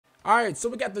All right, so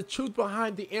we got the truth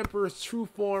behind the Emperor's true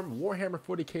form. Warhammer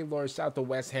 40k lore. Shout out to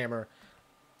weshammer.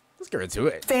 Let's get into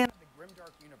it. Fan of the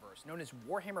grimdark universe known as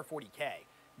Warhammer 40k,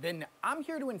 then I'm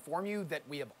here to inform you that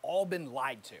we have all been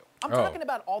lied to. I'm talking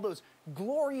about all those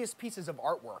glorious pieces of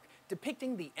artwork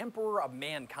depicting the Emperor of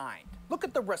Mankind. Look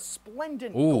at the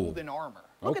resplendent golden armor.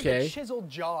 Look at the chiseled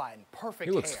jaw and perfect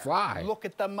hair. He looks fly. Look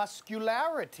at the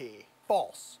muscularity.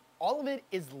 False. All of it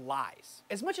is lies.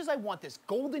 As much as I want this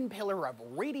golden pillar of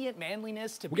radiant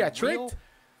manliness to be real,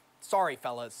 sorry,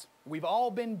 fellas. We've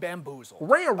all been bamboozled.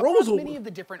 Across many of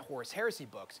the different Horus heresy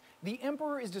books, the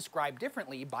Emperor is described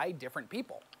differently by different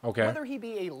people. Whether he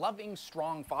be a loving,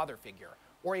 strong father figure,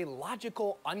 or a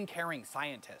logical, uncaring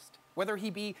scientist. Whether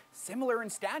he be similar in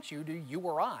stature to you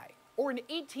or I, or an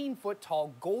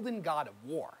 18-foot-tall golden god of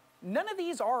war. None of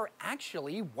these are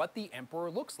actually what the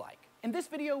Emperor looks like. In this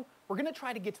video, we're going to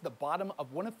try to get to the bottom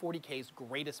of one of 40k's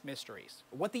greatest mysteries,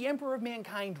 what the Emperor of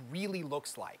Mankind really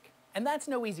looks like. And that's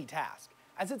no easy task,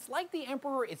 as it's like the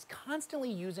Emperor is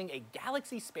constantly using a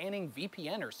galaxy-spanning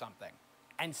VPN or something.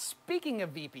 And speaking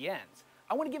of VPNs,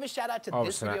 I want to give a shout out to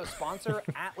this video's sponsor,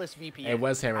 Atlas VPN. Hey,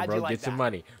 weshammer, bro, get your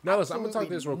money. No, listen, I'm gonna talk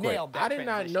this real quick. I did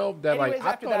not know that, like,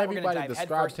 I thought everybody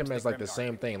described him as like the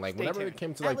same thing. Like, whenever it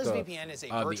came to like the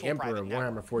Emperor in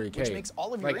Warhammer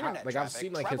 40k, like I've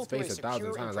seen like his face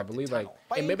 1,000 times. I believe like,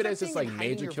 and maybe that's just like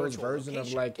Major Kill's version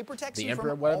of like the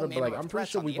Emperor or whatever. But like, I'm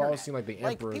pretty sure we've all seen like the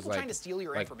Emperor's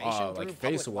like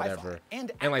face or whatever,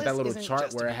 and like that little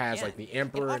chart where it has like the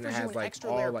Emperor and it has like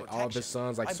all of his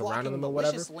sons like surrounding him or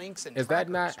whatever. Is that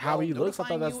not how he looks? I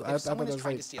thought that's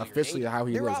like officially how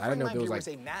he looks. I didn't know there was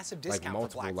like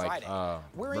multiple like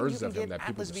versions of him that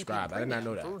people describe. I did not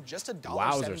know that.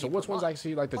 Wowzer. So which one's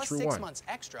actually like the true one? 6 months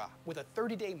extra with a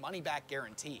 30-day money-back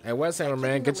guarantee. Hey, weshammer,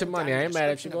 man, get your money. I ain't mad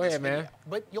at you. Go ahead, man.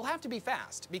 But you'll have to be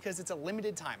fast because it's a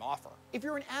limited time offer. If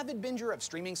you're an avid binger of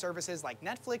streaming services like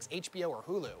Netflix, HBO, or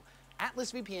Hulu,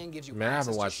 Atlas VPN gives you I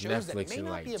haven't watched Netflix in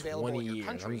like 20 years.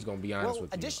 I'm just gonna be honest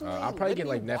with you. I'll probably get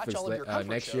like Netflix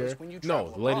next year. No,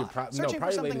 probably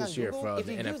later this year for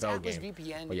the NFL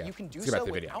game. But yeah, you can do so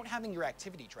without having your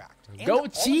activity tracked. Go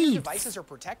Chiefs! Devices are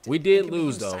protected. We did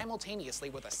lose though.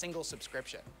 Simultaneously with a single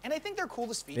subscription. And I think their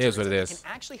coolest feature is that they can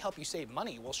actually help you save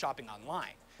money while shopping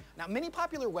online. Now, many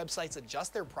popular websites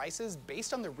adjust their prices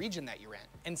based on the region that you're in.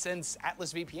 And since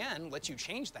Atlas VPN lets you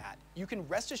change that, you can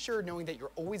rest assured knowing that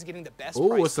you're always getting the best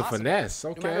price it's a finesse.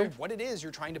 Okay. No matter what it is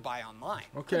you're trying to buy online.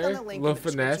 Okay. Click on the link in the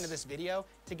description of this video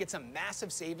to get some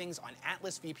massive savings on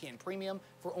Atlas VPN Premium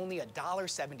for only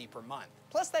 $1.70 per month.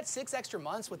 Plus that's 6 extra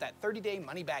months with that 30-day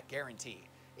money-back guarantee.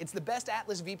 It's the best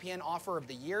Atlas VPN offer of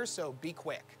the year, so be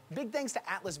quick. Big thanks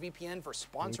to Atlas VPN for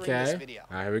sponsoring this video.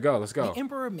 All right, here we go. Let's go. The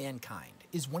Emperor of Mankind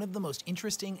is one of the most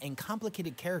interesting and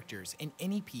complicated characters in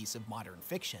any piece of modern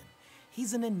fiction.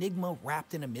 He's an enigma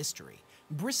wrapped in a mystery,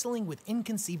 bristling with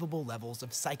inconceivable levels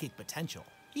of psychic potential.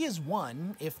 He is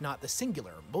one, if not the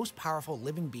singular, most powerful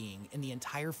living being in the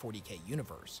entire 40k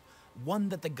universe, one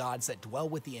that the gods that dwell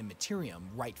with the Imperium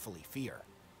rightfully fear.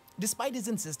 Despite his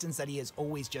insistence that he has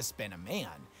always just been a man,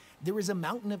 there is a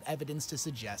mountain of evidence to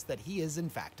suggest that he is in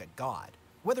fact a god.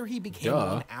 Whether he became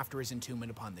one after his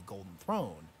entombment upon the Golden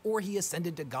Throne, or he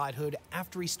ascended to godhood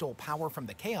after he stole power from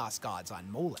the Chaos Gods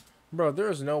on Molech. Bro, there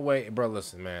is no way. Bro,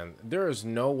 listen, man. There is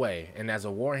no way. And as a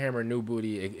Warhammer new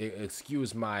booty,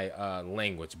 excuse my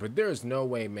language, but there is no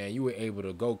way, man, you were able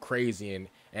to go crazy and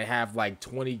have like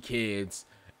 20 kids.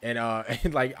 And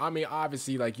like, I mean,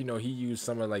 obviously, like, you know, he used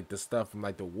some of like the stuff from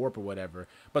like the warp or whatever.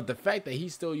 But the fact that he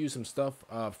still used some stuff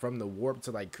from the warp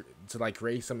to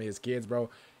create some of his kids, bro,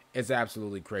 is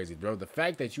absolutely crazy, bro. The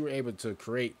fact that you were able to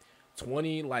create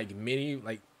 20 like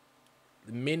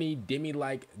mini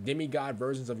demigod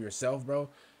versions of yourself, bro,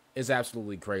 is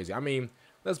absolutely crazy. I mean,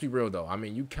 let's be real though. I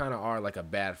mean, you kind of are like a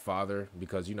bad father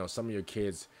because, you know, some of your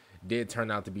kids did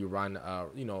turn out to be rotten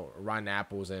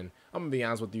apples. And I'm gonna be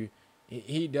honest with you.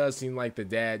 He does seem like the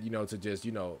dad, you know, to just,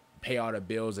 you know, pay all the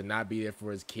bills and not be there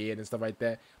for his kid and stuff like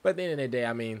that. But at the end of the day,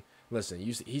 I mean, listen,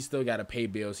 he still got to pay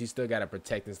bills. He still got to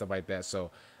protect and stuff like that. So,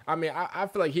 I mean, I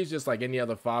feel like he's just like any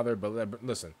other father. But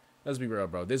listen, let's be real,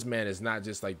 bro. This man is not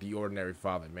just like the ordinary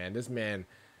father, man. This man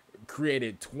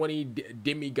created 20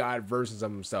 demigod versions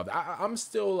of himself. I'm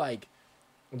still like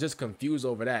just confused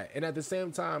over that. And at the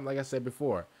same time, like I said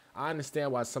before, I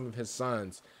understand why some of his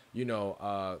sons, you know,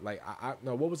 like I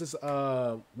no, what was this?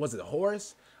 Was it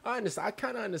Horus? I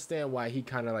kind of understand why he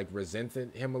kind of like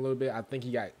resented him a little bit. I think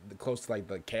he got close to like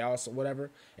the chaos or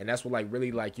whatever, and that's what like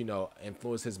really like, you know,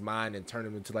 influenced his mind and turned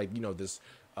him into like, you know, this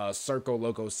circle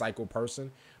loco psycho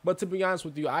person. But to be honest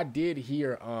with you, I did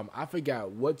hear I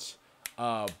forgot which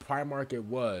Primarch it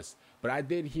was, but I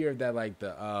did hear that like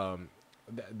the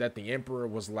that the emperor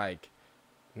was like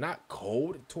not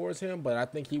cold towards him, but I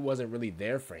think he wasn't really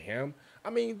there for him. I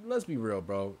mean, let's be real,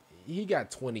 bro. He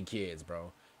got 20 kids,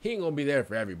 bro. He ain't gonna be there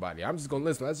for everybody. I'm just gonna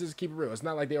listen. Let's just keep it real. It's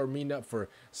not like they were meeting up for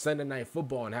Sunday night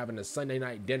football and having a Sunday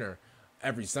night dinner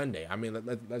every Sunday. I mean,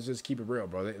 let's just keep it real,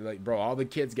 bro. Like, bro, all the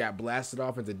kids got blasted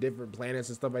off into different planets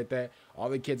and stuff like that. All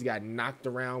the kids got knocked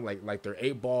around like their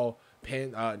 8-ball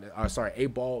pen,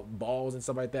 8-ball balls and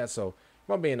stuff like that. So if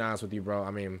I'm being honest with you, bro,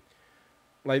 I mean,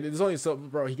 like, there's only so,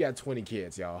 bro. He got 20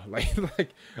 kids, y'all. Like I'm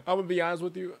gonna be honest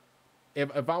with you.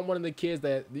 If I'm one of the kids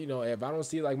that, you know, if I don't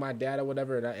see like my dad or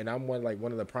whatever, and I'm one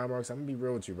of the primarchs, I'm gonna be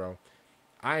real with you, bro.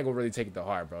 I ain't gonna really take it to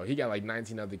heart, bro. He got like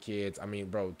 19 other kids. I mean,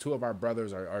 bro, 2 of our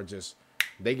brothers are just.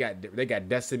 They got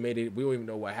decimated. We don't even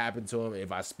know what happened to him.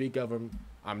 If I speak of him,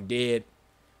 I'm dead.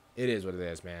 It is what it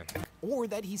is, man. Or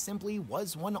that he simply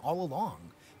was one all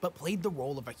along, but played the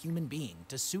role of a human being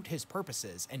to suit his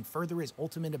purposes and further his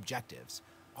ultimate objectives.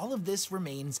 All of this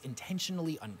remains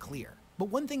intentionally unclear. But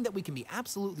one thing that we can be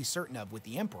absolutely certain of with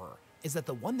the Emperor is that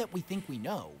the one that we think we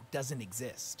know doesn't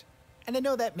exist. And I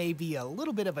know that may be a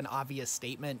little bit of an obvious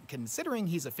statement considering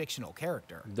he's a fictional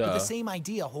character, but the same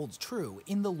idea holds true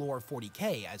in the lore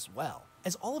 40k as well,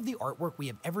 as all of the artwork we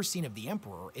have ever seen of the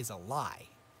Emperor is a lie.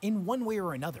 In one way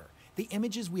or another, the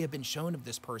images we have been shown of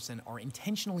this person are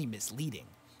intentionally misleading,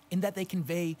 in that they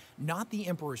convey not the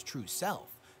Emperor's true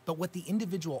self, but what the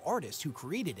individual artist who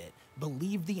created it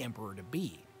believed the Emperor to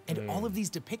be. And all of these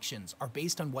depictions are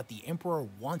based on what the Emperor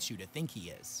wants you to think he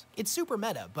is. It's super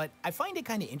meta, but I find it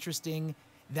kind of interesting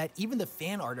that even the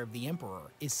fan art of the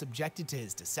Emperor is subjected to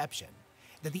his deception.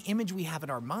 That the image we have in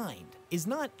our mind is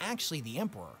not actually the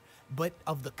Emperor, but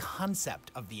of the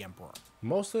concept of the Emperor.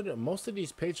 Most of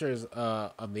these pictures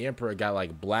of the Emperor got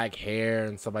like black hair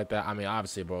and stuff like that. I mean,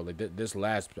 obviously, bro, like this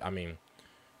last, I mean,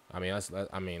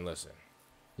 listen.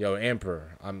 Yo,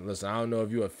 Emperor, listen, I don't know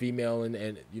if you a female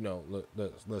and you know,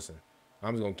 listen,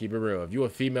 I'm just gonna keep it real. If you a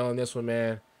female in this one,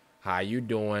 man, how you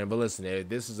doing? But listen, if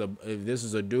this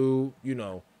is a dude, you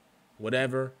know,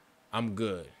 whatever, I'm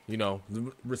good, you know,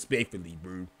 respectfully,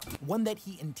 bro. One that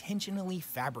he intentionally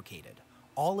fabricated,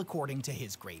 all according to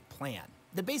his great plan.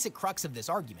 The basic crux of this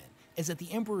argument is that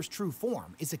the Emperor's true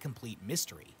form is a complete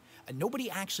mystery, and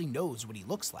nobody actually knows what he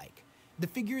looks like. The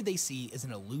figure they see is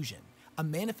an illusion, a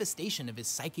manifestation of his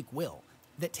psychic will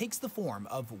that takes the form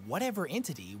of whatever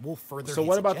entity will further his agenda. So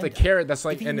what about the carrot that's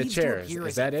like in the chairs?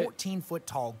 Is that it?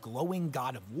 14-foot-tall glowing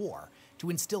god of war to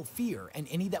instill fear in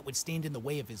any that would stand in the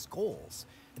way of his goals,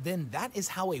 then that is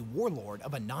how a warlord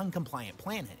of a non-compliant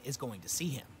planet is going to see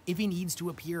him. If he needs to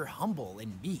appear humble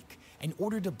and meek in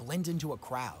order to blend into a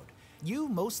crowd, you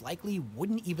most likely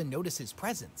wouldn't even notice his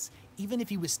presence, even if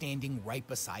he was standing right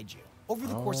beside you. Over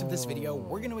the course of this video,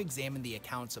 we're going to examine the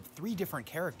accounts of 3 different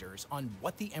characters on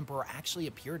what the Emperor actually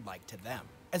appeared like to them,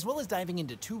 as well as diving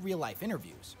into 2 real-life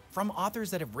interviews from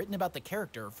authors that have written about the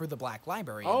character for the Black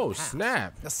Library in the past.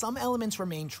 Snap! Now, some elements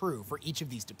remain true for each of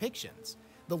these depictions.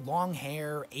 The long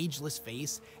hair, ageless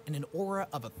face, and an aura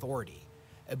of authority.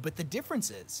 But the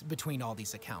differences between all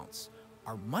these accounts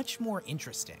are much more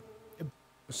interesting.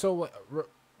 So, real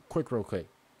quick.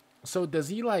 So does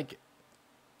he like...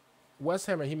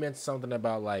 Weshammer, he mentioned something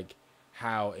about like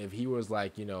how if he was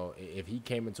like, you know, if he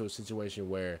came into a situation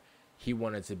where he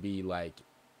wanted to be like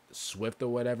swift or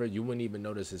whatever, you wouldn't even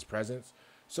notice his presence.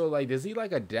 So like, does he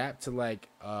like adapt to like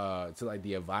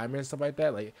the environment and stuff like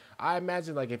that? Like, I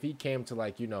imagine like if he came to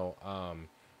like, you know,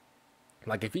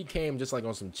 like if he came just like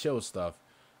on some chill stuff,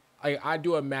 I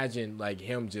do imagine like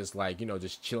him just like, you know,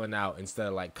 just chilling out instead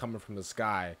of like coming from the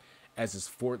sky as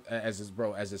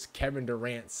this Kevin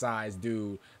Durant sized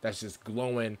dude that's just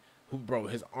glowing, who, bro,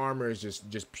 his armor is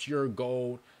just pure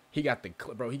gold. He got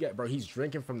he's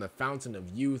drinking from the fountain of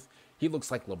youth. He looks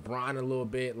like LeBron a little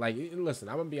bit. Like, listen,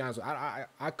 I'm gonna be honest,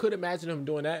 I could imagine him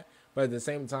doing that, but at the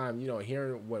same time, you know,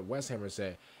 hearing what Weshammer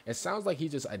said, it sounds like he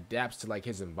just adapts to like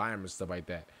his environment, stuff like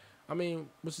that. I mean,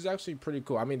 which is actually pretty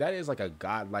cool. I mean, that is like a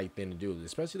godlike thing to do,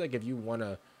 especially like if you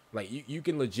wanna, like, you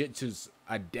can legit just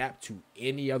adapt to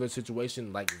any other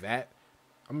situation like that.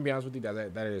 I'm gonna be honest with you,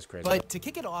 that is crazy. But to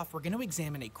kick it off, we're going to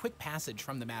examine a quick passage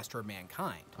from the Master of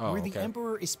Mankind, where the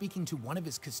Emperor is speaking to one of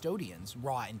his custodians,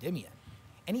 Ra Endymion,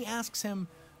 and he asks him,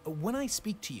 "When I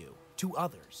speak to you, to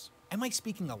others, am I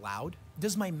speaking aloud?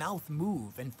 Does my mouth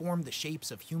move and form the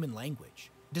shapes of human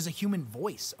language? Does a human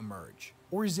voice emerge?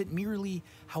 Or is it merely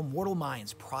how mortal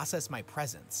minds process my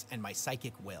presence and my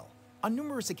psychic will?" On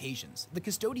numerous occasions, the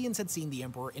custodians had seen the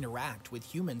Emperor interact with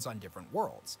humans on different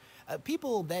worlds,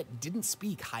 people that didn't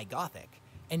speak High Gothic,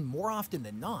 and more often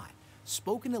than not,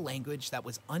 spoke in a language that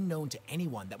was unknown to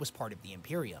anyone that was part of the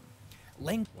Imperium.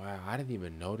 Wow, I didn't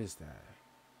even notice that.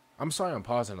 I'm sorry I'm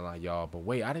pausing a lot, y'all, but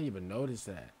wait, I didn't even notice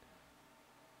that.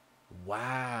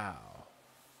 Wow.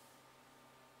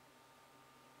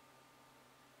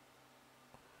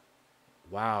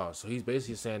 Wow. So he's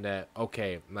basically saying that,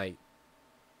 okay, like,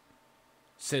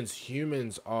 since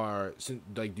humans are,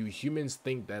 like, do humans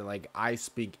think that, like, I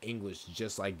speak English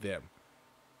just like them?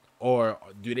 Or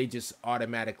do they just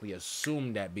automatically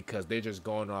assume that because they're just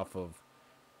going off of,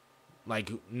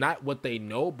 like, not what they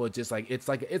know, but just like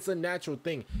it's a natural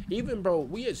thing. Even, bro,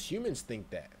 we as humans think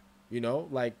that, you know,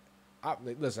 like,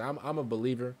 listen, I'm a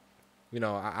believer, you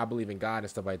know, I believe in God and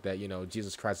stuff like that, you know,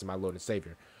 Jesus Christ is my Lord and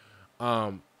Savior.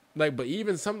 Like, but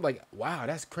even some, like, wow,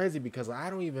 that's crazy because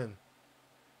I don't even,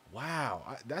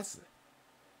 wow, that's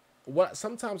what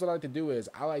sometimes I like to do is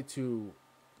I like to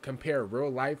compare real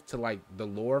life to, like, the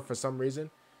lore for some reason.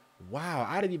 Wow,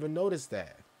 I didn't even notice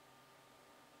that.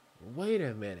 Wait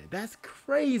a minute, that's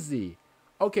crazy.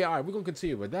 Okay, all right, we're gonna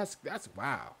continue, but that's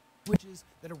wow. Languages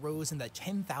that arose in the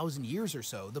 10,000 years or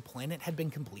so the planet had been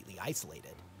completely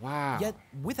isolated. Wow. Yet,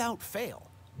 without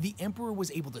fail, the Emperor was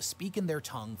able to speak in their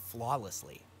tongue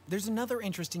flawlessly. There's another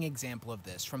interesting example of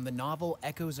this from the novel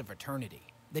Echoes of Eternity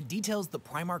that details the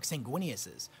Primarch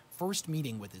Sanguinius's first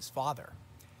meeting with his father.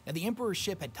 Now, the Emperor's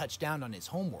ship had touched down on his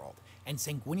homeworld, and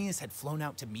Sanguinius had flown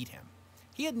out to meet him.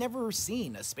 He had never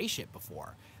seen a spaceship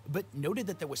before, but noted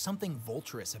that there was something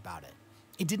vulturous about it.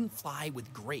 It didn't fly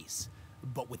with grace,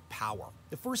 but with power.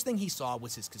 The first thing he saw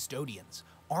was his custodians,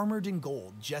 armored in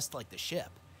gold just like the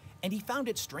ship, and he found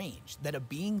it strange that a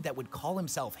being that would call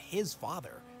himself his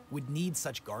father would need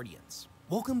such guardians.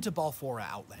 Welcome to Balfora,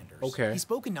 Outlanders. Okay. He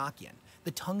spoke Enochian,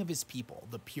 the tongue of his people,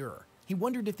 the pure. He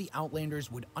wondered if the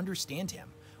Outlanders would understand him,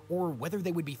 or whether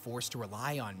they would be forced to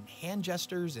rely on hand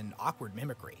gestures and awkward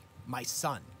mimicry. "My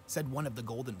son," said one of the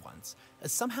Golden Ones,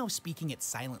 somehow speaking it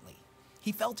silently.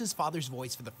 He felt his father's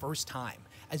voice for the first time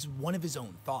as one of his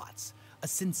own thoughts, a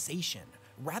sensation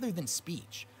rather than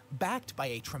speech, backed by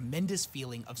a tremendous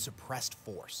feeling of suppressed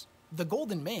force. The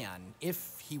Golden Man,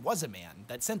 if he was a man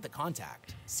that sent the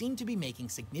contact, seemed to be making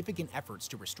significant efforts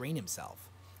to restrain himself,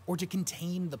 or to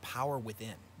contain the power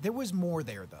within. There was more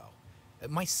there, though.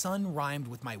 "My son" rhymed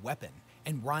with "my weapon,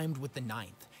 and rhymed with the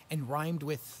ninth, and rhymed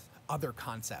with other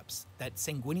concepts that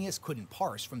Sanguinius couldn't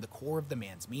parse from the core of the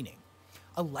man's meaning.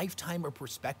 A lifetime of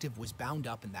perspective was bound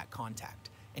up in that contact,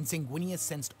 and Sanguinius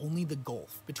sensed only the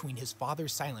gulf between his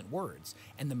father's silent words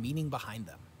and the meaning behind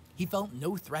them. He felt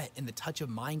no threat in the touch of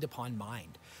mind upon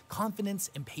mind. Confidence,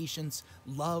 impatience,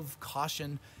 love,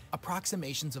 caution,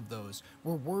 approximations of those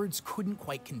where words couldn't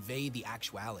quite convey the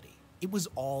actuality. It was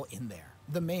all in there.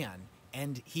 The man,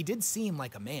 and he did seem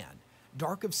like a man,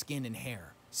 dark of skin and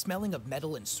hair, smelling of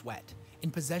metal and sweat, in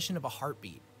possession of a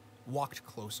heartbeat, walked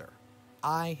closer.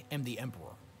 "I am the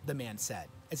Emperor," the man said,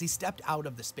 as he stepped out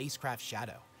of the spacecraft's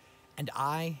shadow. "And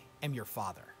I am your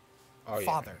father." Oh,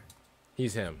 Father. Yeah.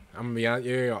 He's him. I'm gonna be honest.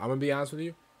 I'm gonna be honest with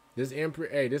you. This Emperor,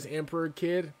 this Emperor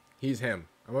kid, he's him.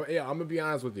 I'm gonna be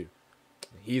honest with you.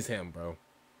 He's him, bro.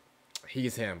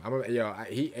 He's him.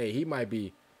 He might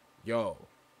be, yo.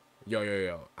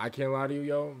 I can't lie to you,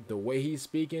 yo. The way he's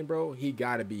speaking, bro, he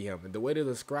gotta be him. And the way they're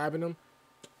describing him,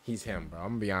 he's him, bro. I'm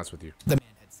gonna be honest with you. The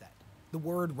man had said. The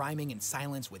word rhyming in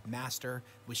silence with master,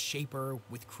 with shaper,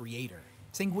 with creator.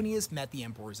 Sanguinius met the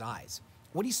Emperor's eyes.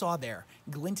 What he saw there,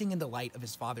 glinting in the light of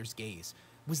his father's gaze,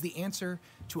 was the answer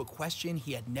to a question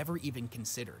he had never even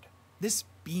considered. This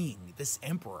being, this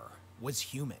Emperor, was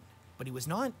human, but he was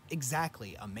not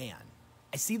exactly a man.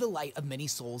 "I see the light of many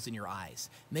souls in your eyes,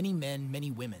 many men,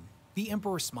 many women." The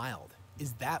Emperor smiled.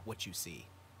 "Is that what you see?"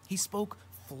 He spoke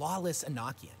flawless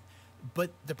Enochian,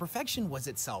 but the perfection was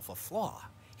itself a flaw.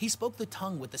 He spoke the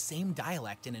tongue with the same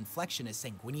dialect and inflection as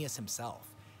Sanguinius himself.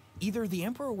 Either the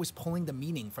Emperor was pulling the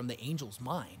meaning from the angel's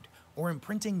mind, or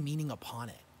imprinting meaning upon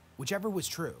it. Whichever was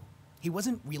true, he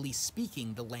wasn't really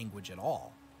speaking the language at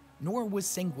all, nor was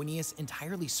Sanguinius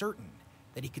entirely certain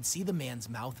that he could see the man's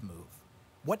mouth move.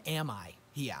 "What am I?"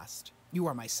 he asked. "You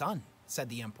are my son," said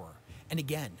the Emperor, and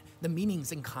again, the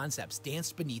meanings and concepts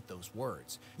danced beneath those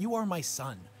words. "You are my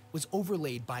son" was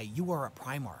overlaid by "you are a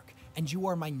Primarch, and you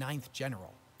are my ninth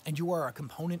general, and you are a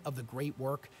component of the great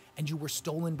work, and you were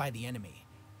stolen by the enemy.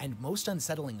 And most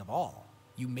unsettling of all,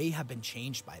 you may have been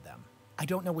changed by them." "I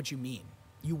don't know what you mean."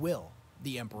 "You will,"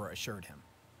 the Emperor assured him.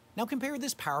 Now compare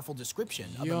this powerful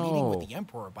description of a meeting with the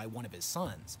Emperor by one of his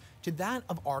sons to that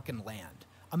of Arkan Land,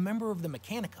 a member of the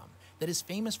Mechanicum that is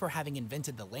famous for having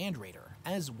invented the Land Raider,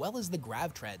 as well as the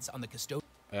grav treads on the custodies.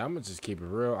 Hey, I'm gonna just keep it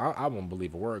real. I won't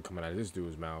believe a word coming out of this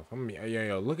dude's mouth.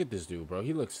 Look at this dude, bro.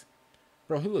 He looks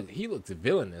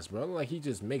villainous, bro. Like he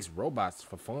just makes robots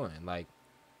for fun. Like,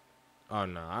 oh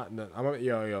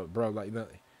no, bro. Like, no,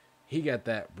 He got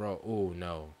that, bro. Oh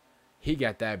no, he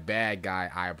got that bad guy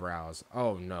eyebrows.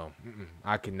 Oh no,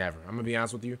 I can never. I'm gonna be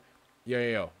honest with you.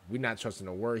 Yo, we not trusting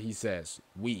a word he says.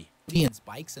 We.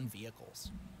 Bikes and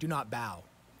vehicles. Do not bow,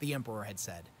 the Emperor had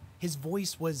said. His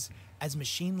voice was as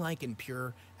machine-like and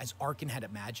pure as Arkan had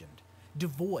imagined,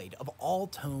 devoid of all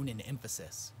tone and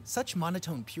emphasis. Such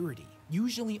monotone purity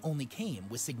usually only came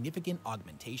with significant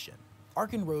augmentation.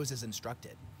 Arkan rose as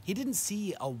instructed. He didn't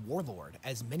see a warlord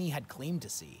as many had claimed to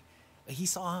see. He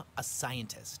saw a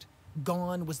scientist.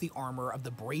 Gone was the armor of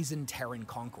the brazen Terran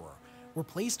conqueror,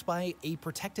 replaced by a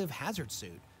protective hazard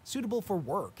suit suitable for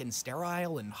work in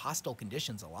sterile and hostile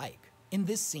conditions alike. In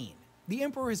this scene, the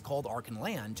Emperor has called Arkan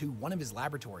Land to one of his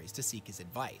laboratories to seek his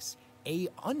advice, a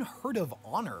unheard of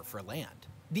honor for Land.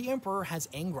 The Emperor has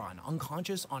Angron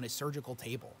unconscious on a surgical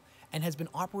table and has been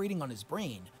operating on his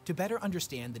brain to better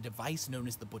understand the device known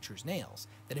as the Butcher's Nails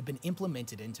that have been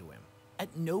implemented into him.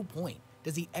 At no point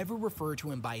does he ever refer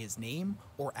to him by his name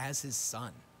or as his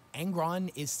son. Angron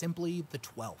is simply the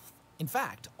 12th. In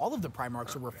fact, all of the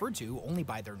primarchs are referred to only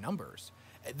by their numbers.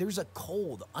 There's a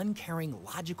cold, uncaring,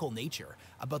 logical nature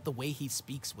about the way he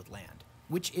speaks with Land,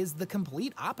 which is the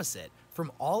complete opposite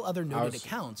from all other noted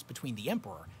accounts between the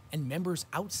Emperor and members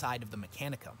outside of the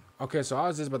Mechanicum. Okay, so I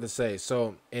was just about to say,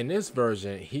 so in this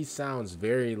version, he sounds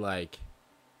very like,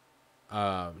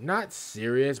 not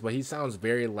serious, but he sounds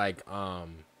very like, I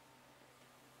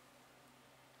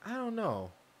don't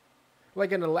know.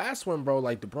 Like in the last one, bro,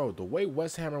 like the way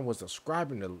weshammer was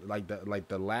describing the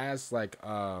last what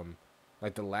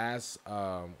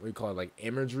do you call it, like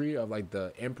imagery of like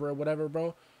the Emperor or whatever,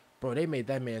 bro, they made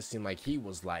that man seem like he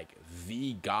was like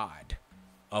the god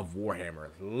of Warhammer.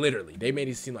 Literally, they made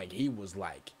it seem like he was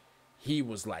like, you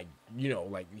know,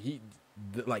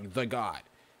 like the god.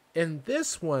 In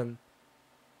this one,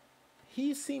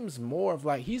 he seems more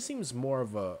like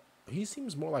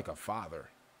a father.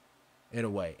 In a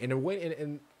way,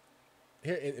 and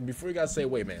here, and before you guys say,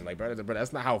 wait, man, like, brother,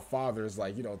 that's not how fathers,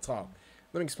 like, you know, talk.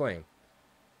 Let me explain.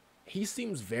 He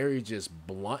seems very just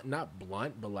blunt, not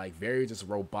blunt, but like very just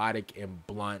robotic and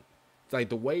blunt. It's like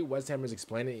the way Westhammer's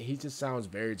explaining it, he just sounds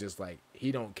very just like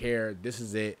he don't care. This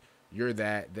is it. You're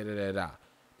that. Da da da da.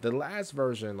 The last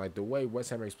version, like the way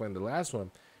Westhammer explained the last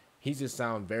one, he just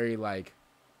sound very like,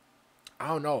 I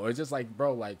don't know. It's just like,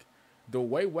 bro, like, the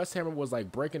way Westhammer was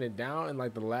like breaking it down and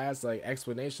like the last like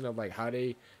explanation of like how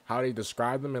they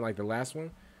described them in like the last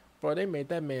one, bro, they made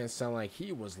that man sound like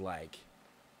he was like,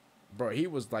 bro, he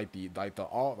was like the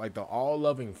all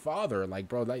loving father, like,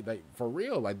 bro, like for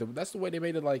real, like that's the way they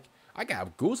made it. Like, I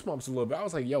got goosebumps a little bit. I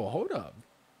was like, yo, hold up,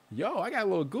 yo, I got a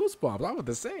little goosebumps. I was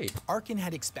to say, Arkan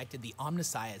had expected the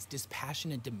Omnissiah's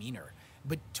dispassionate demeanor,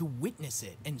 but to witness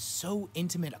it in so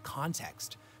intimate a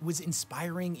context was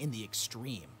inspiring in the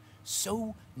extreme.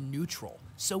 So neutral,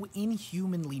 so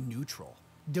inhumanly neutral.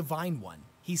 Divine One,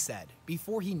 he said,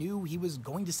 before he knew he was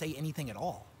going to say anything at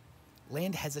all.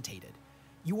 Land hesitated.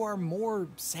 You are more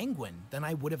sanguine than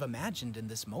I would have imagined in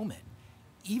this moment,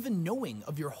 even knowing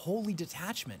of your holy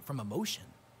detachment from emotion.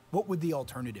 What would the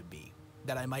alternative be?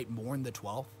 That I might mourn the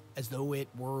 12th, as though it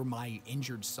were my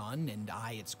injured son and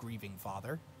I its grieving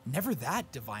father? Never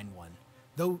that, Divine One,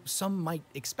 though some might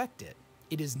expect it.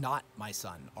 It is not my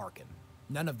son, Arkan.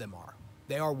 None of them are.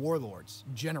 They are warlords,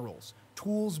 generals,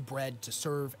 tools bred to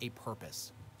serve a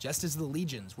purpose, just as the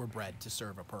legions were bred to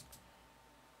serve a purpose.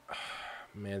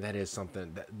 Man, that is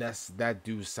something that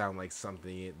do sound like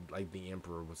something like the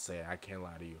Emperor would say. I can't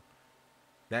lie to you.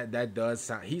 That does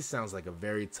sound. He sounds like a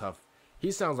very tough.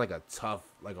 He sounds like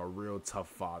a real tough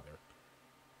father.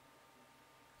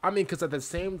 I mean, because at the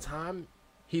same time,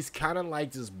 he's kind of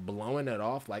like just blowing it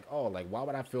off. Like, oh, like why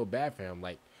would I feel bad for him?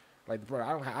 Like, bro,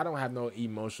 I don't have no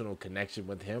emotional connection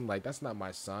with him. Like, that's not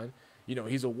my son. You know,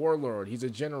 he's a warlord. He's a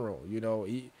general. You know,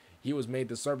 he was made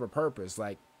to serve a purpose.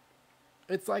 Like,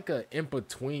 it's like a in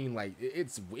between. Like,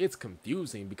 it's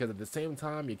confusing because at the same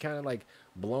time you're kind of like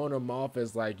blowing them off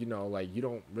as like, you know, like you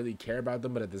don't really care about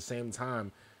them, but at the same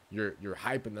time you're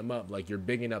hyping them up, like you're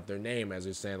bigging up their name as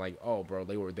you're saying like, oh, bro,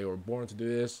 they were born to do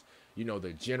this. You know,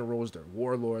 they're generals, they're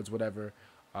warlords, whatever,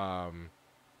 and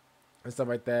stuff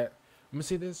like that. Let me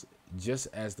see this. Just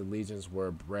as the legions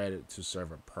were bred to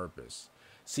serve a purpose.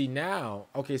 See now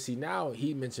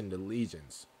he mentioned the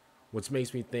legions, which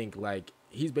makes me think like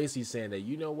he's basically saying that,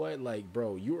 you know what, like,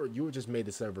 bro, you were just made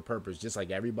to serve a purpose just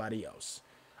like everybody else.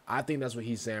 I think that's what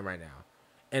he's saying right now.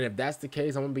 And if that's the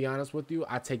case, I'm gonna be honest with you,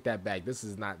 I take that back. This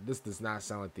does not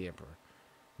sound like the Emperor.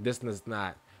 This does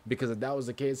not, because if that was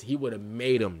the case, he would have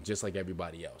made them just like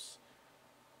everybody else.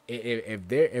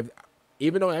 If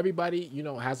even though everybody, you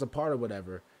know, has a part or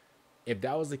whatever, if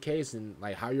that was the case, and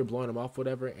like how you're blowing them off,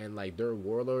 whatever, and like they're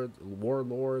warlords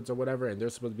or whatever, and they're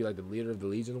supposed to be like the leader of the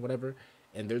legion, whatever,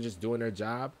 and they're just doing their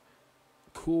job,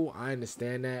 cool, I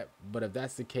understand that. But if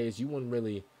that's the case, you wouldn't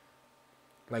really,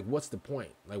 like, what's the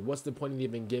point? Like, what's the point of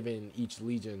even giving each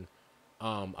legion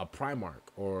a primarch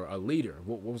or a leader?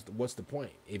 What's the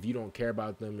point if you don't care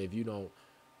about them? If you don't,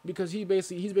 because he's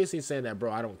basically saying that,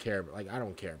 bro, I don't care. Like, I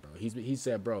don't care, bro. He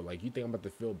said, bro, like, you think I'm about to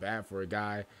feel bad for a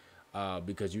guy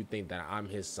because you think that I'm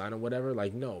his son or whatever?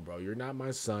 Like, no, bro, you're not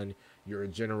my son. You're a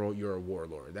general. You're a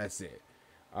warlord. That's it.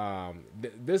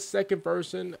 This second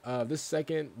version, this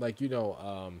second, like,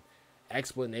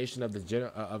 explanation of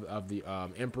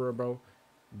the emperor, bro,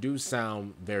 do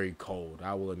sound very cold.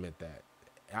 I will admit that.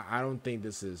 I don't think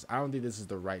this is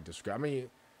the right description. I mean,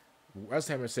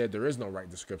 weshammer said there is no right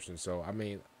description. So I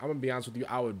mean, I'm gonna be honest with you.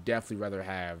 I would definitely rather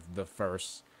have the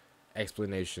first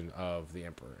explanation of the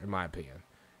emperor, in my opinion.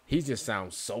 He just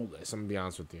sounds soulless. I'm gonna be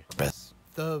honest with you.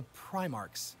 The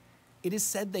primarchs. It is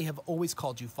said they have always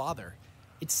called you father.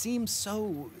 It seems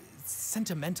so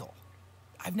sentimental.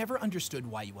 I've never understood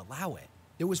why you allow it.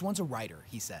 There was once a writer,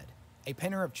 he said, a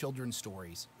penner of children's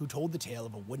stories, who told the tale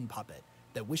of a wooden puppet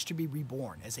that wished to be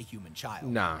reborn as a human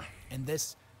child. Nah. And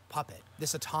this puppet,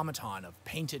 this automaton of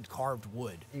painted carved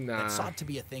wood that sought to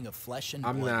be a thing of flesh and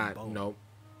blood and bone. Nope.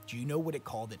 Do you know what it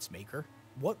called its maker?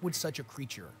 What would such a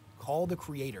creature call the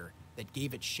creator that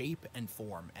gave it shape and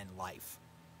form and life?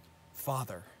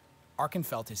 Father. Arkin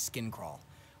felt his skin crawl.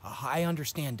 I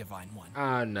understand, Divine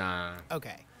One. Nah.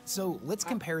 Okay, so let's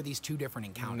compare these two different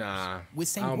encounters. With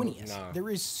Sanguinius, there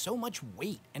is so much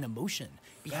weight and emotion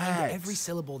behind every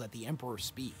syllable that the Emperor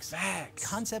speaks.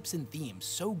 Concepts and themes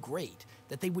so great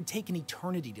that they would take an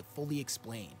eternity to fully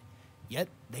explain. Yet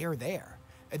they are there,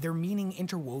 their meaning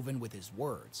interwoven with his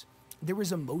words. There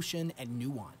is emotion and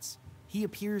nuance. He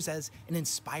appears as an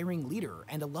inspiring leader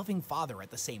and a loving father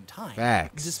at the same time,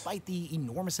 despite the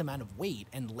enormous amount of weight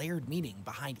and layered meaning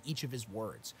behind each of his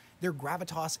words. Their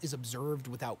gravitas is observed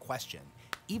without question,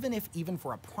 even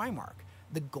for a primarch,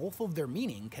 the gulf of their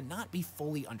meaning cannot be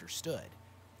fully understood.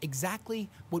 Exactly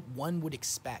what one would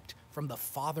expect from the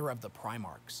father of the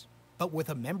primarchs. But with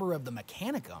a member of the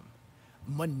mechanicum,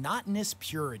 monotonous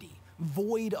purity,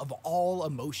 void of all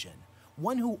emotion,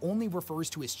 one who only refers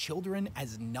to his children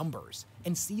as numbers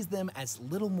and sees them as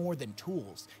little more than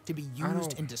tools to be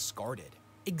used and discarded.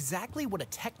 Exactly what a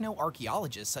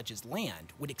techno-archaeologist such as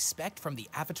Land would expect from the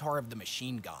avatar of the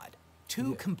machine god.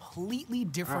 Two completely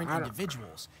different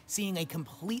individuals seeing a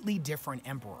completely different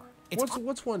emperor.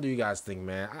 Which one do you guys think,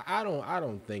 man? I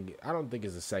don't think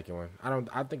it's the second one.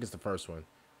 I think it's the first one.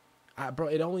 Bro,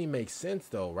 it only makes sense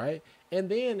though, right? And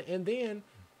then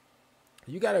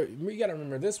you gotta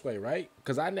remember this way, right?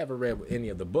 Because I never read any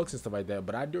of the books and stuff like that,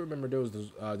 but I do remember there was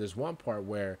this one part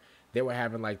where they were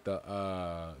having like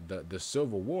the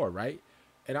Civil War, right?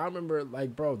 And I remember,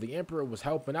 like, bro, the Emperor was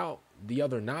helping out the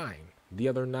other nine,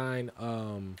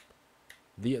 oh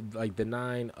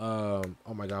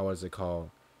my God, what is it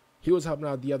called? He was helping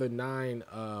out the other 9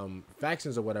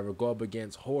 factions or whatever go up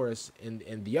against Horus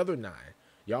and the other 9.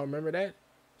 Y'all remember that?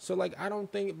 So, like, I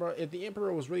don't think, bro, if the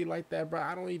Emperor was really like that, bro,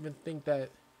 I don't even think that,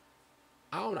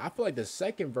 I feel like the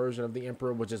second version of the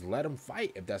Emperor would just let him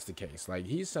fight if that's the case. Like,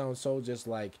 he sounds so just,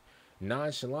 like,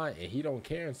 nonchalant and he don't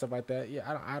care and stuff like that.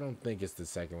 Yeah, I don't think it's the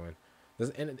second one.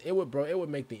 And it would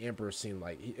make the Emperor seem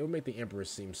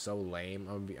so lame.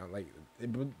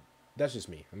 That's just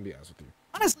me. I'm gonna be honest with you.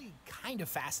 Honestly, kind of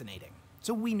fascinating.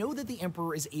 So we know that the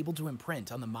Emperor is able to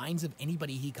imprint on the minds of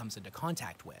anybody he comes into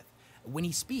contact with. When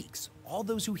he speaks, all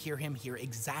those who hear him hear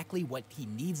exactly what he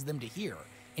needs them to hear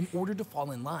in order to fall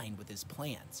in line with his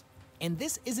plans. And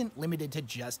this isn't limited to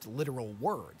just literal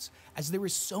words, as there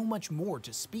is so much more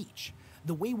to speech.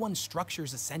 The way one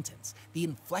structures a sentence, the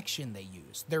inflection they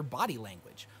use, their body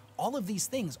language, all of these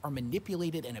things are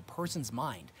manipulated in a person's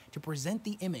mind to present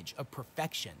the image of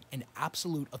perfection and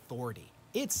absolute authority.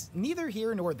 It's neither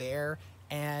here nor there,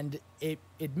 and it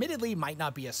admittedly might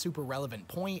not be a super relevant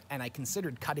point, and I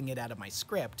considered cutting it out of my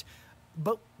script.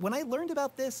 But when I learned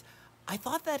about this, I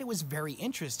thought that it was very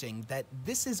interesting that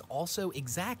this is also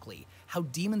exactly how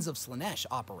demons of Slaanesh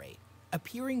operate,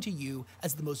 appearing to you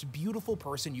as the most beautiful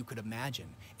person you could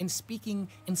imagine, and speaking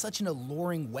in such an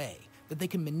alluring way that they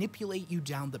can manipulate you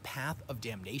down the path of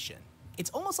damnation. It's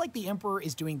almost like the Emperor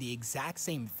is doing the exact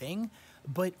same thing,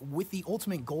 but with the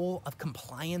ultimate goal of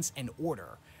compliance and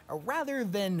order, rather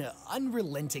than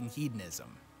unrelenting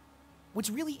hedonism. What's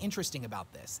really interesting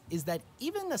about this is that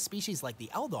even a species like the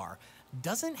Eldar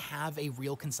doesn't have a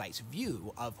real concise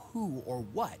view of who or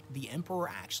what the Emperor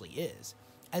actually is,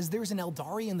 as there's an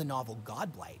Eldari in the novel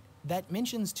Godblight that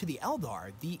mentions to the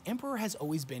Eldar the Emperor has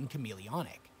always been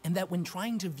chameleonic, and that when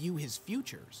trying to view his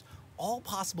futures, all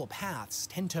possible paths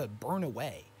tend to burn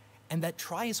away, and that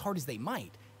try as hard as they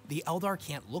might, the Eldar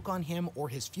can't look on him or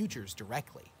his futures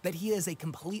directly, that he is a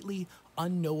completely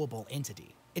unknowable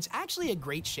entity. It's actually a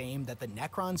great shame that the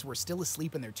necrons were still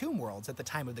asleep in their tomb worlds at the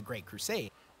time of the Great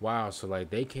Crusade. Wow, so like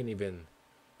they can't even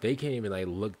like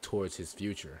look towards his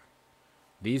future.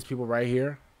 These people right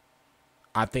here,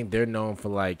 I think they're known for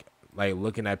like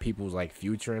looking at people's like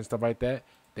future and stuff like that.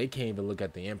 They can't even look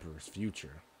at the Emperor's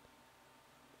future.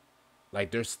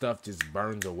 Like their stuff just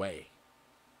burns away.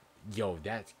 Yo,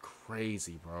 that's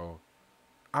crazy, bro.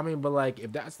 I mean, but like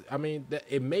if that's, I mean,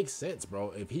 it makes sense,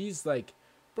 bro. If he's like,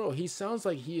 bro, he sounds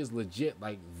like he is legit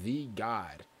like the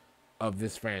god of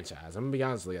this franchise. I'm gonna be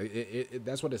honest with you.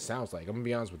 That's what it sounds like. I'm gonna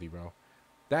be honest with you, bro.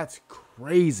 That's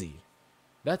crazy.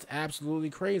 That's absolutely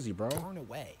crazy, bro. Burn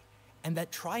away, and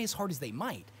that try as hard as they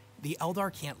might, the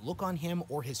Eldar can't look on him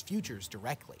or his futures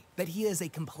directly, that he is a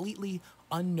completely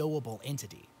unknowable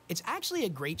entity. It's actually a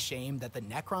great shame that the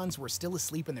necrons were still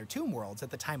asleep in their tomb worlds at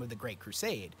the time of the Great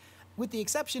Crusade, with the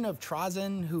exception of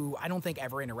Trazyn, who I don't think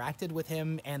ever interacted with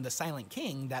him, and the Silent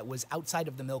King that was outside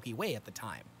of the Milky Way at the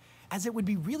time, as it would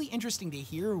be really interesting to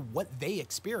hear what they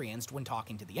experienced when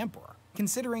talking to the Emperor,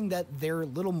 considering that they're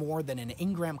little more than an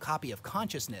engram copy of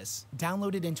consciousness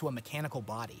downloaded into a mechanical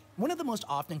body. One of the most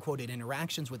often quoted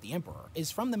interactions with the Emperor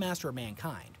is from the Master of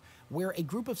Mankind, where a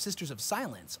group of Sisters of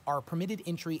Silence are permitted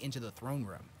entry into the throne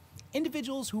room.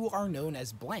 Individuals who are known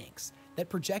as blanks that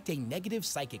project a negative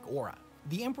psychic aura.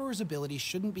 The Emperor's abilities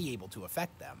shouldn't be able to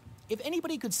affect them. If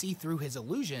anybody could see through his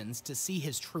illusions to see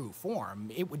his true form,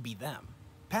 it would be them.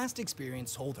 Past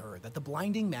experience told her that the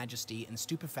blinding majesty and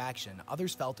stupefaction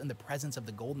others felt in the presence of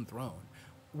the Golden Throne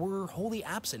were wholly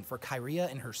absent for Kyria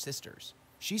and her sisters.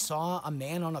 She saw a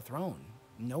man on a throne,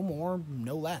 no more,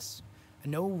 no less.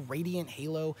 No radiant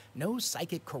halo, no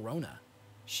psychic corona.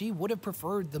 She would have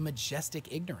preferred the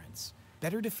majestic ignorance.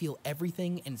 Better to feel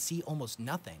everything and see almost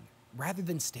nothing, rather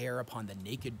than stare upon the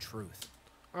naked truth.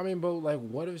 I mean, but like,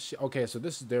 what if she? Okay, so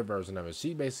this is their version of it.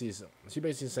 She basically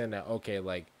saying that, okay,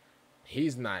 like,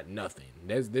 he's not nothing.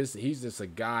 He's just a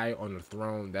guy on the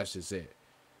throne. That's just it.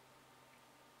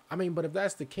 I mean, but if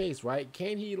that's the case, right?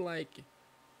 Can't he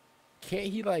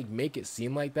make it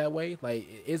seem like that way? Like,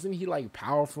 isn't he like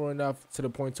powerful enough to the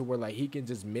point to where like he can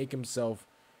just make himself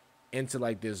into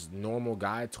like this normal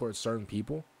guy towards certain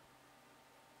people?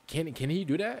 Can he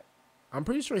do that? I'm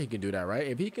pretty sure he can do that, right?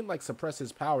 If he can like suppress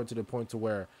his power to the point to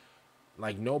where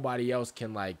like nobody else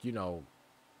can like, you know,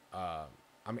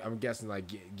 I'm guessing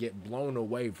like get blown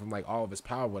away from like all of his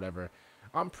power, whatever.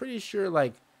 I'm pretty sure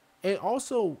like, and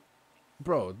also,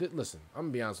 bro, listen, I'm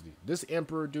gonna be honest with you. This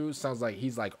Emperor dude sounds like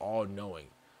he's like all knowing.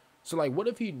 So like, what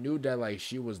if he knew that like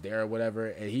she was there or whatever,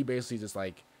 and he basically just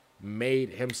like made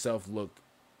himself look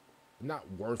not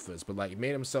worthless, but like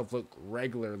made himself look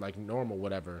regular, like normal,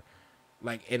 whatever,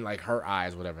 like in like her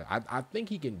eyes, whatever. I think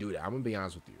he can do that. I'm gonna be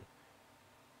honest with you.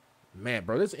 Man,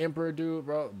 bro, this Emperor dude,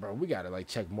 bro, we gotta like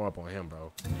check more up on him,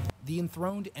 bro. The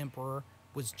enthroned Emperor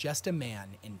was just a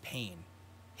man in pain,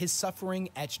 his suffering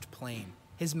etched plain,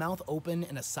 his mouth open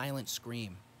in a silent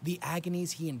scream. The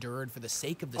agonies he endured for the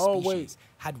sake of the species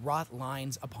had wrought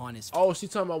lines upon his face. Oh, she's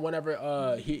talking about whenever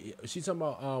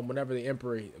whenever the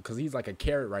Emperor, because he's like a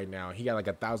carrot right now, he got like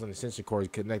 1,000 ascension cores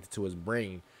connected to his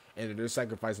brain, and they're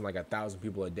sacrificing like 1,000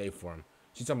 people a day for him.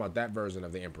 She's talking about that version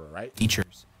of the Emperor, right?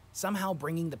 Features, somehow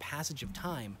bringing the passage of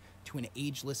time to an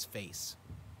ageless face.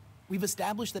 We've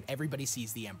established that everybody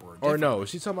sees the Emperor differently. Or no,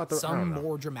 she's talking about some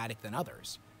more dramatic than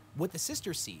others. What the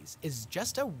sister sees is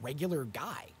just a regular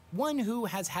guy, one who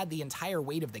has had the entire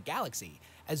weight of the galaxy,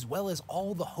 as well as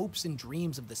all the hopes and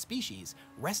dreams of the species,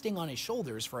 resting on his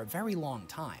shoulders for a very long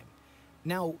time.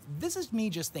 Now, this is me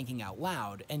just thinking out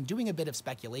loud and doing a bit of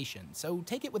speculation, so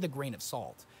take it with a grain of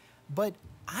salt. But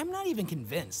I'm not even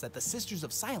convinced that the Sisters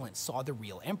of Silence saw the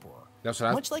real Emperor.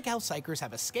 Much like how Psychers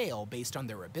have a scale based on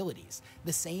their abilities,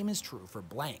 the same is true for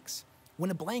blanks.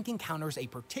 When a blank encounters a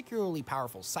particularly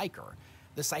powerful Psyker,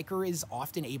 the Psyker is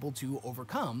often able to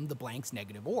overcome the blank's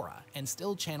negative aura and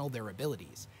still channel their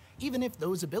abilities, even if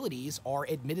those abilities are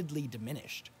admittedly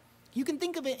diminished. You can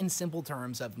think of it in simple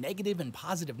terms of negative and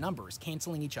positive numbers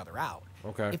canceling each other out.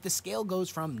 Okay. If the scale goes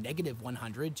from negative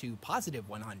 100 to positive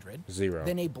 100, 0,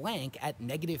 then a blank at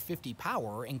negative 50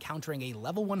 power encountering a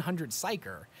level 100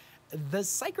 Psyker, the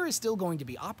Psyker is still going to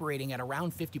be operating at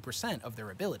around 50% of their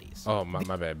abilities. Oh, my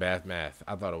bad. Bad math.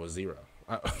 I thought it was 0.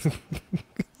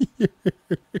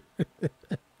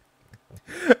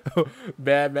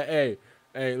 Bad math. Hey,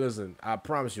 Hey, listen, I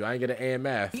promise you, I ain't get an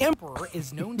AMF. The Emperor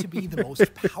is known to be the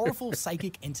most powerful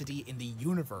psychic entity in the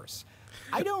universe.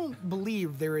 I don't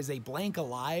believe there is a blank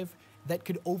alive that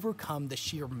could overcome the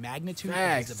sheer magnitude of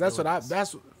his abilities.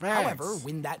 That's facts. However,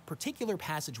 when that particular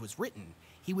passage was written,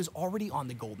 he was already on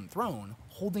the Golden Throne,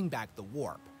 holding back the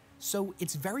warp. So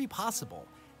it's very possible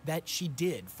that she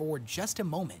did, for just a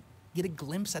moment, get a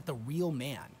glimpse at the real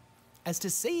man. As to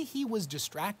say he was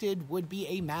distracted would be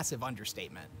a massive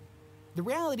understatement. The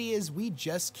reality is we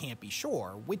just can't be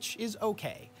sure, which is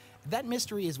okay. That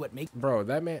mystery is what makes— Bro,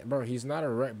 that man, bro, he's not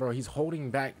a bro, he's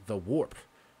holding back the warp.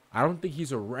 I don't think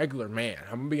he's a regular man.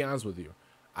 I'm gonna be honest with you.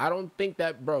 I don't think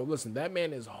that, bro, listen, that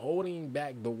man is holding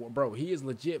back the warp. Bro, he is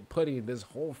legit putting this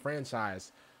whole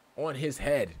franchise on his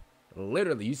head.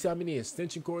 Literally, you see how many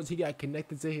extension cords he got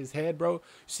connected to his head, bro? You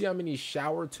see how many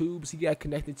shower tubes he got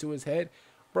connected to his head?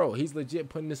 Bro, he's legit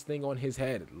putting this thing on his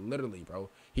head. Literally, bro.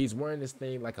 He's wearing this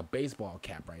thing like a baseball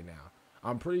cap right now.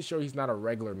 I'm pretty sure he's not a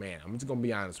regular man. I'm just gonna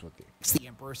be honest with you. Makes the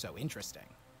Emperor so interesting.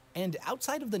 And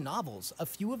outside of the novels, a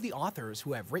few of the authors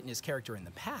who have written his character in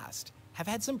the past have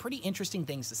had some pretty interesting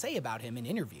things to say about him in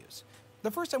interviews.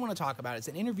 The first I want to talk about is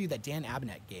an interview that Dan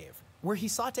Abnett gave, where he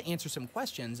sought to answer some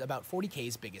questions about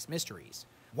 40k's biggest mysteries.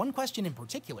 One question in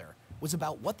particular was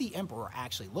about what the Emperor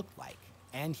actually looked like,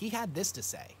 and he had this to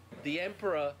say. The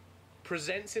Emperor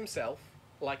presents himself,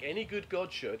 like any good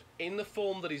god should, in the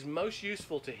form that is most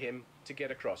useful to him to get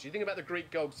across. You think about the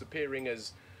Greek gods appearing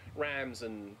as rams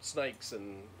and snakes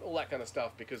and all that kind of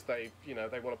stuff because they, you know,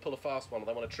 they want to pull a fast one or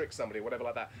they want to trick somebody or whatever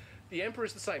like that. The Emperor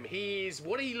is the same.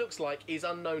 What he looks like is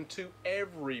unknown to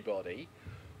everybody.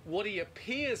 What he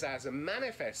appears as and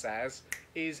manifests as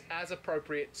is as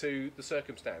appropriate to the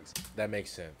circumstance. That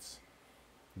makes sense.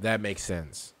 That makes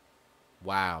sense.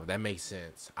 Wow, that makes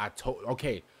sense.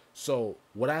 Okay, so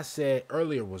what I said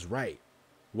earlier was right.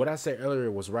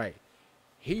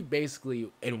 He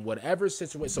basically, in whatever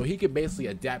situation, so he can basically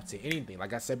adapt to anything.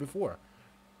 Like I said before,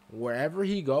 wherever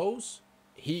he goes,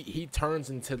 he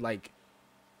turns into like,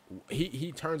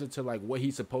 he turns into like what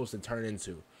he's supposed to turn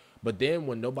into. But then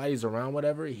when nobody's around,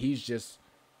 whatever, he's just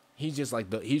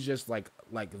like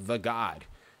the god.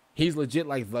 He's legit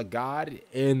like the god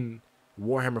in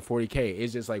Warhammer 40k.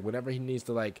 It's just like whenever he needs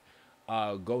to like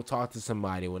go talk to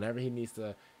somebody, whenever he needs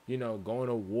to, you know, go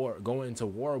into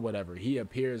war or whatever, he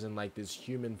appears in like this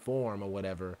human form or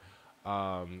whatever.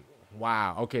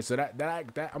 Wow. Okay, so that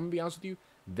I'm gonna be honest with you,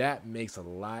 that makes a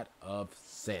lot of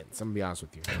sense. I'm gonna be honest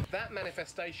with you. That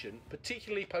manifestation,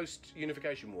 particularly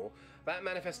post-Unification War, that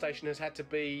manifestation has had to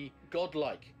be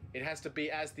godlike. It has to be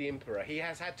as the Emperor. He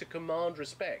has had to command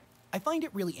respect. I find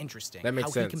it really interesting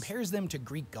how he compares them to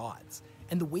Greek gods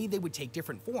and the way they would take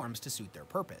different forms to suit their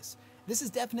purpose. This is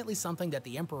definitely something that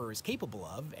the Emperor is capable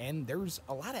of, and there's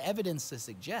a lot of evidence to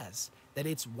suggest that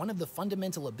it's one of the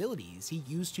fundamental abilities he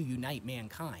used to unite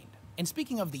mankind. And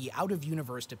speaking of the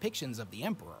out-of-universe depictions of the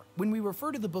Emperor, when we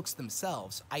refer to the books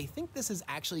themselves, I think this is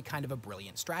actually kind of a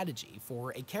brilliant strategy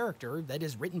for a character that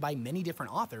is written by many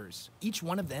different authors, each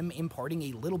one of them imparting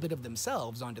a little bit of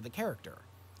themselves onto the character,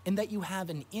 and that you have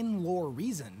an in-lore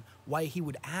reason why he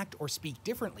would act or speak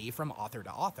differently from author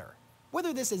to author.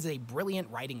 Whether this is a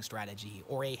brilliant writing strategy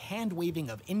or a hand-waving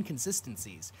of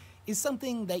inconsistencies is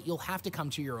something that you'll have to come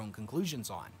to your own conclusions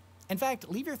on. In fact,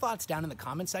 leave your thoughts down in the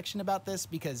comment section about this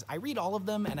because I read all of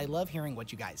them and I love hearing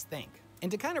what you guys think.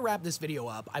 And to kind of wrap this video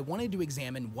up, I wanted to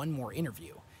examine one more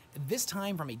interview, this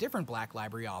time from a different Black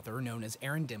Library author known as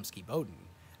Aaron Dembski-Bowden,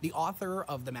 the author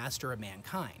of The Master of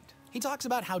Mankind. He talks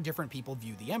about how different people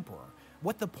view the Emperor,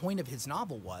 what the point of his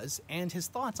novel was, and his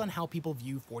thoughts on how people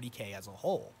view 40k as a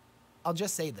whole. I'll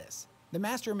just say this, The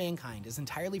Master of Mankind is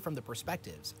entirely from the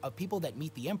perspectives of people that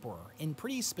meet the Emperor in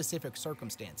pretty specific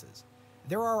circumstances.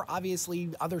 There are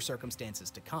obviously other circumstances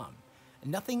to come.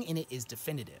 Nothing in it is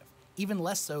definitive, even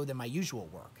less so than my usual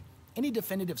work. Any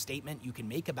definitive statement you can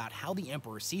make about how the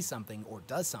Emperor sees something or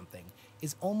does something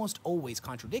is almost always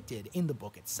contradicted in the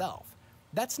book itself.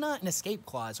 That's not an escape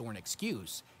clause or an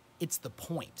excuse, it's the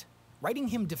point. Writing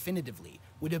him definitively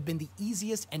would have been the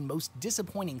easiest and most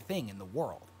disappointing thing in the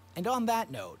world. And on that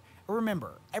note,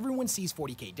 remember, everyone sees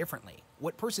 40k differently.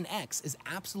 What person X is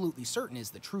absolutely certain is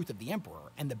the truth of the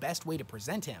Emperor, and the best way to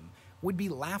present him would be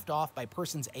laughed off by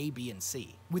persons A, B, and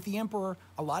C. With the Emperor,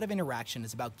 a lot of interaction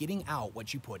is about getting out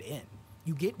what you put in.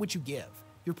 You get what you give.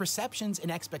 Your perceptions and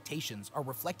expectations are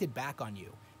reflected back on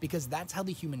you, because that's how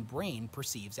the human brain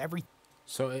perceives everything.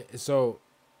 So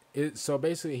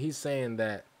basically he's saying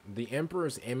that the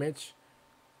Emperor's image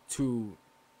to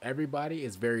everybody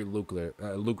is very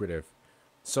lucrative.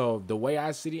 So the way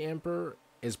I see the Emperor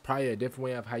is probably a different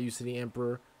way of how you see the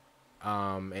Emperor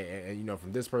and you know,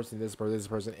 from this person, this person, this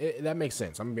person. That makes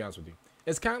sense. I'm gonna be honest with you.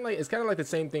 It's kind of like the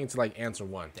same thing to like answer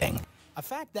one. Dang. A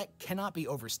fact that cannot be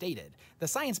overstated. The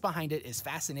science behind it is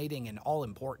fascinating and all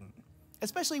important,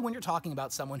 especially when you're talking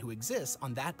about someone who exists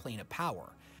on that plane of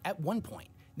power. At one point,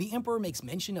 the Emperor makes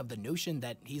mention of the notion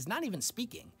that he's not even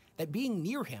speaking, that being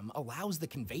near him allows the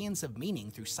conveyance of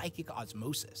meaning through psychic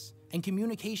osmosis and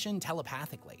communication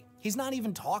telepathically. He's not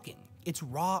even talking. It's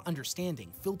raw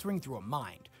understanding filtering through a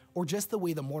mind, or just the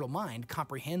way the mortal mind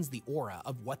comprehends the aura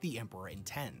of what the Emperor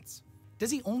intends. Does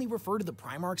he only refer to the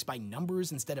primarchs by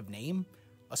numbers instead of name?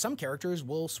 Some characters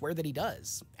will swear that he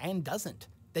does, and doesn't,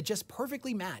 that just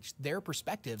perfectly match their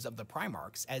perspectives of the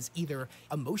primarchs as either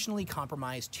emotionally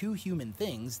compromised two human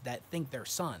things that think they're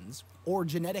sons, or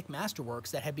genetic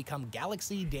masterworks that have become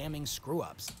galaxy-damning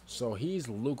screw-ups. So he's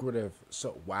lucrative.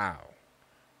 So wow.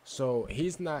 So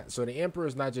he's not. So the Emperor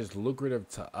is not just lucrative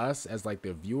to us as like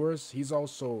the viewers. He's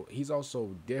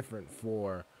also different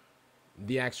for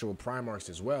the actual primarchs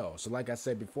as well. So like I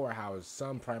said before, how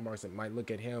some primarchs that might look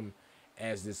at him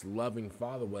as this loving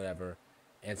father, whatever,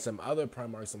 and some other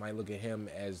primarchs that might look at him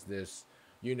as this,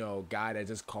 you know, guy that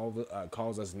just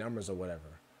calls us numbers or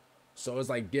whatever. So it's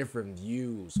like different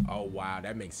views. Oh wow,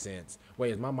 that makes sense.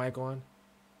 Wait, is my mic on?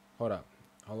 Hold up.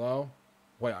 Hello?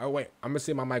 Wait, oh wait. I'm gonna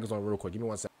see if my mic is on real quick. Give me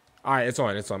 1 second. All right, it's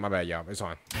on. It's on. My bad, y'all. It's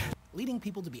on. Leading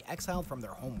people to be exiled from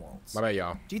their homeworlds. My bad,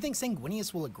 y'all. Do you think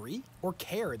Sanguinius will agree or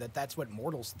care that that's what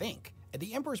mortals think?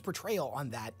 The Emperor's portrayal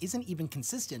on that isn't even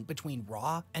consistent between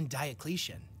Ra and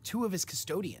Diocletian, two of his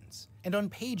custodians. And on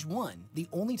page 1, the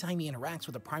only time he interacts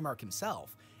with a Primarch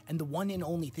himself, and the one and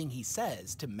only thing he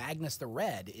says to Magnus the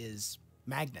Red is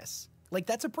Magnus. Like,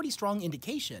 that's a pretty strong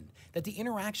indication that the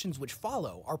interactions which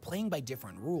follow are playing by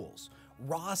different rules.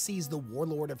 Ra sees the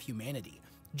warlord of humanity,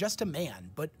 just a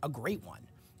man, but a great one.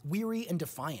 Weary and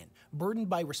defiant, burdened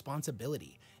by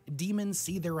responsibility, demons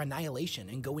see their annihilation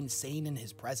and go insane in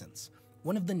his presence.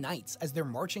 One of the knights, as they're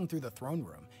marching through the throne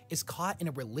room, is caught in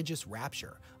a religious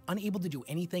rapture, unable to do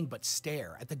anything but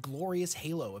stare at the glorious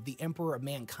halo of the Emperor of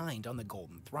Mankind on the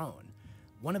Golden Throne.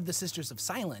 One of the Sisters of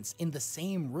Silence, in the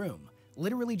same room,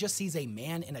 literally just sees a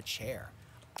man in a chair.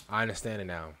 I understand it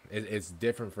now. It's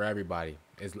different for everybody.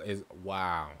 It's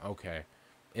wow. Okay.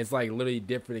 It's like literally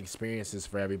different experiences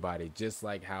for everybody, just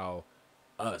like how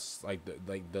us, like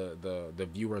the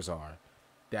viewers are.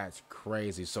 That's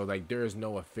crazy. So like there is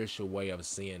no official way of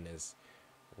seeing this.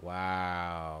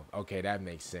 Wow. Okay, that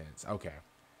makes sense. Okay.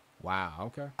 Wow.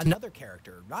 Okay. Another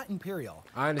character, not Imperial.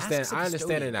 I understand. I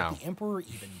understand it now. The Emperor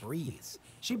even breathes.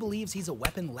 She believes he's a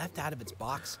weapon left out of its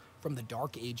box from the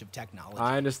dark age of technology.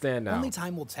 I understand now. Only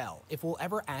time will tell if we'll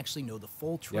ever actually know the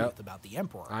full truth about the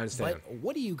Emperor. I understand. But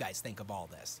what do you guys think of all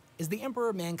this? Is the Emperor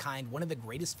of Mankind one of the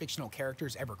greatest fictional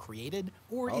characters ever created,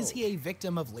 or is he a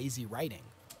victim of lazy writing?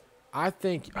 I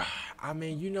think, I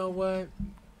mean, you know what?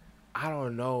 I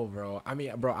don't know, bro. I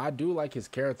mean, bro, I do like his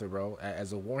character, bro.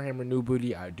 As a Warhammer new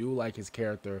booty, I do like his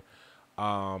character.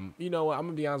 You know what? I'm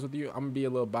gonna be honest with you. I'm gonna be a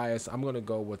little biased. I'm gonna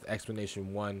go with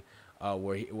explanation 1,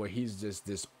 where he's just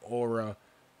this aura,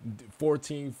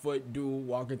 14-foot dude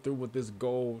walking through with this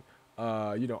gold,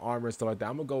 you know, armor and stuff like that.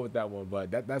 I'm gonna go with that one,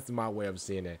 but that's my way of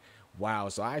seeing it. Wow.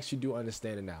 So I actually do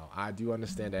understand it now. I do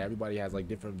understand that everybody has like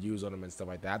different views on him and stuff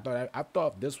like that. I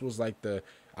thought this was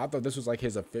like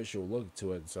his official look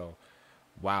to it. So,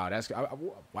 wow,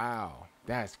 wow,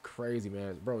 that's crazy,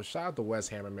 man, bro. Shout out to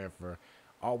Weshammer, man, for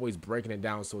always breaking it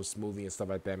down so smoothly and stuff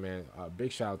like that, man.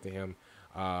 Big shout out to him.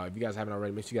 If you guys haven't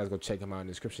already, make sure you guys go check him out in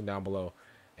the description down below.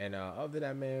 And other than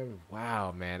that, man,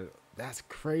 wow, man, that's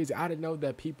crazy. I didn't know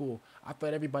that I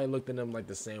thought everybody looked at them like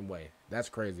the same way. That's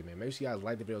crazy, man. Make sure you guys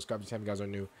like the video, subscribe if you guys are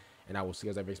new, and I will see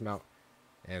you guys at the next mount.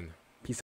 And